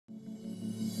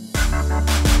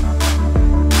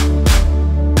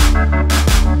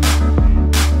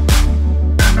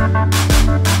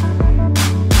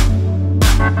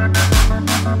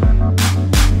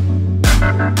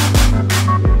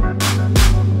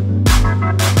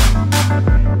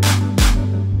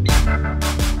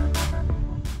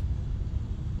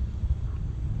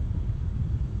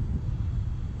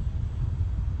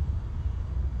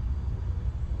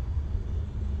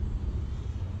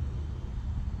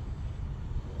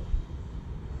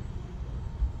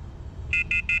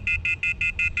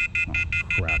Oh,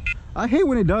 crap. I hate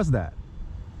when it does that.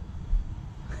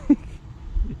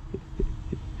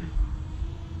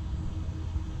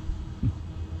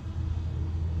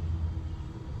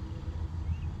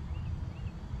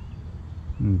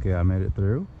 Okay, I made it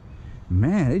through.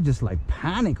 Man, it just like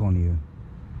panic on you.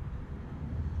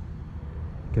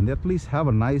 Can they at least have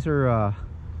a nicer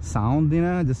sound, you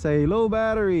know? Just say low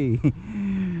battery.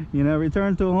 You know,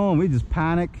 return to home. We just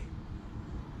panic.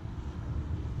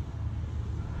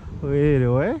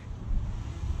 Anyway,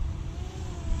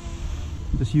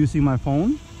 just using my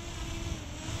phone.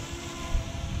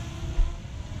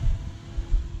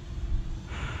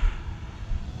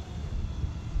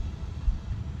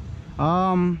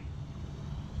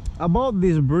 About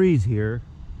this Breeze here,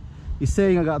 he's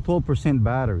saying I got 12%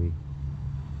 battery.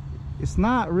 It's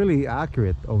not really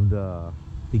accurate of the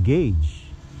gauge,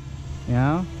 you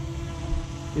know.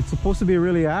 It's supposed to be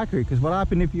really accurate, because what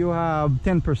happens if you have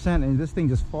 10% and this thing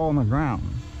just fall on the ground?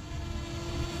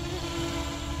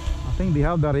 I think they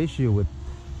have that issue with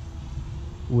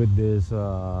this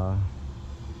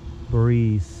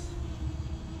Breeze.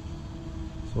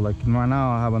 So like right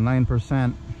now I have a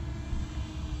 9%,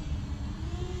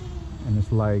 and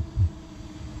it's like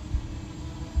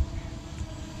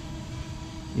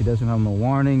it doesn't have no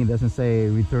warning. It doesn't say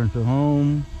return to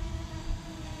home.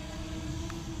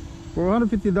 For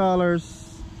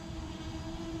 $150,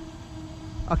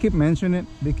 I keep mentioning it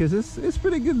because it's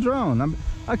pretty good drone.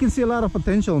 I can see a lot of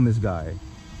potential in this guy.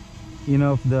 You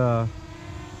know, if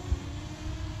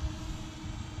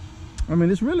I mean,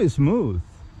 it's really smooth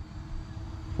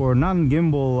for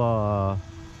non-gimbal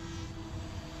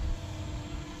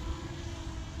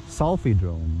selfie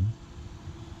drone.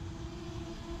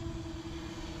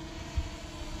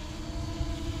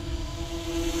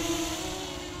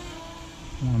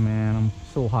 Oh man, I'm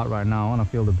so hot right now. I want to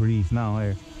feel the breeze now.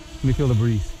 Here, let me feel the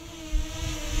breeze.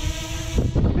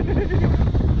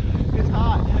 It's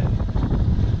hot.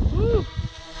 Woo.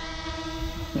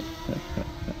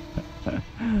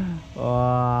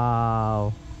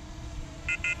 Wow.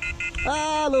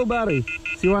 Ah, low battery.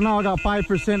 See, right now I got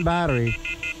 5% battery.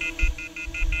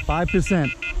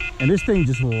 5%. And this thing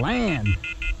just land.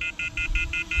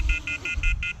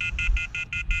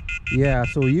 Yeah,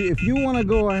 so if you want to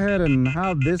go ahead and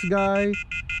have this guy,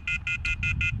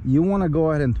 you want to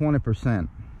go ahead and 20%.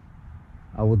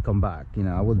 I would come back, you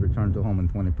know, I would return to home in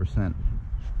 20%.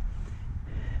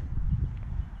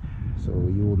 So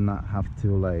you would not have to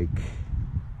like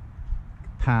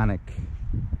panic,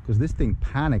 because this thing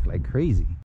panic like crazy.